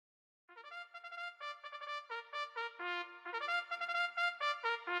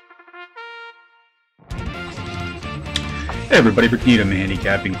Hey everybody, Rick Needham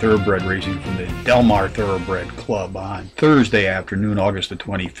handicapping thoroughbred racing from the Mar Thoroughbred Club on Thursday afternoon, August the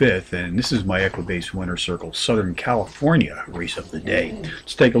 25th, and this is my Equibase Winter Circle Southern California race of the day.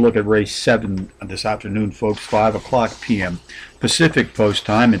 Let's take a look at race 7 this afternoon, folks, 5 o'clock p.m. Pacific post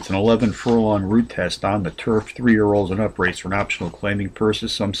time. It's an 11 furlong route test on the turf, 3-year-olds and up race for an optional claiming purse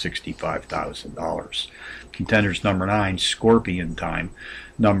of some $65,000. Contenders number 9, Scorpion Time,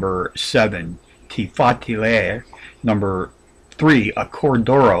 number 7, Tifatile, number 3,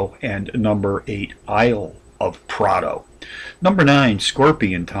 Accordoro, and number 8, Isle of Prado. Number 9,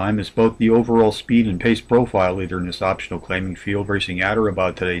 Scorpion Time, is both the overall speed and pace profile leader in this optional claiming field, racing at or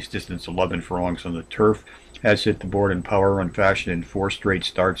about today's distance, 11 furlongs on the turf. Has hit the board in power run fashion in 4 straight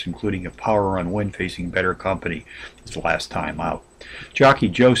starts, including a power run win facing better company his last time out. Jockey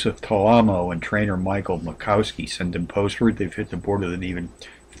Joseph Talamo and trainer Michael Makowski send him postward. They've hit the board with an even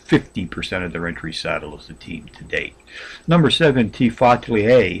 50% of their entry saddle as a team to date. Number 7,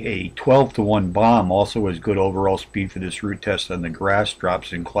 Tifatlier, a 12-to-1 bomb, also has good overall speed for this route test on the grass,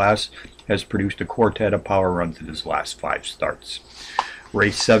 drops in class, has produced a quartet of power runs in his last 5 starts.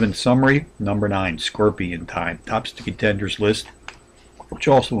 Race 7 summary. Number 9, Scorpion Time, tops the contenders list, which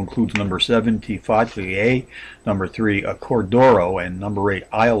also includes number 7, Tifatlier, number 3, Accordoro, and number 8,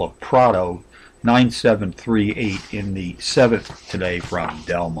 Isle of Prado, 9738 in the 7th today from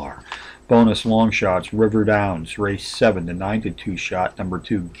Del Mar. Bonus long shots, River Downs, race 7, the 9-to-2 shot, number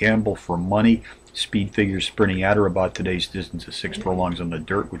 2, Gamble for Money, speed figures sprinting at or about today's distance of 6 furlongs on the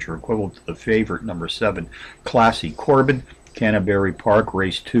dirt, which are equivalent to the favorite, number 7, Classy Corbin. Canterbury Park,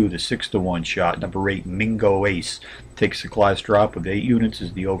 race 2, the 6-to-1 shot, number 8, Mingo Ace, takes a class drop of 8 units,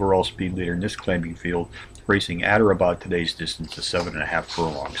 is the overall speed leader in this claiming field, racing at or about today's distance of 7.5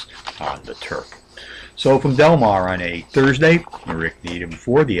 furlongs on the turf. So from Del Mar on a Thursday, Rick Needham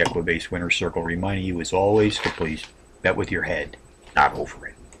for the Equibase Winter Circle, reminding you as always to please bet with your head, not over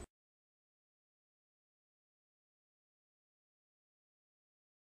it.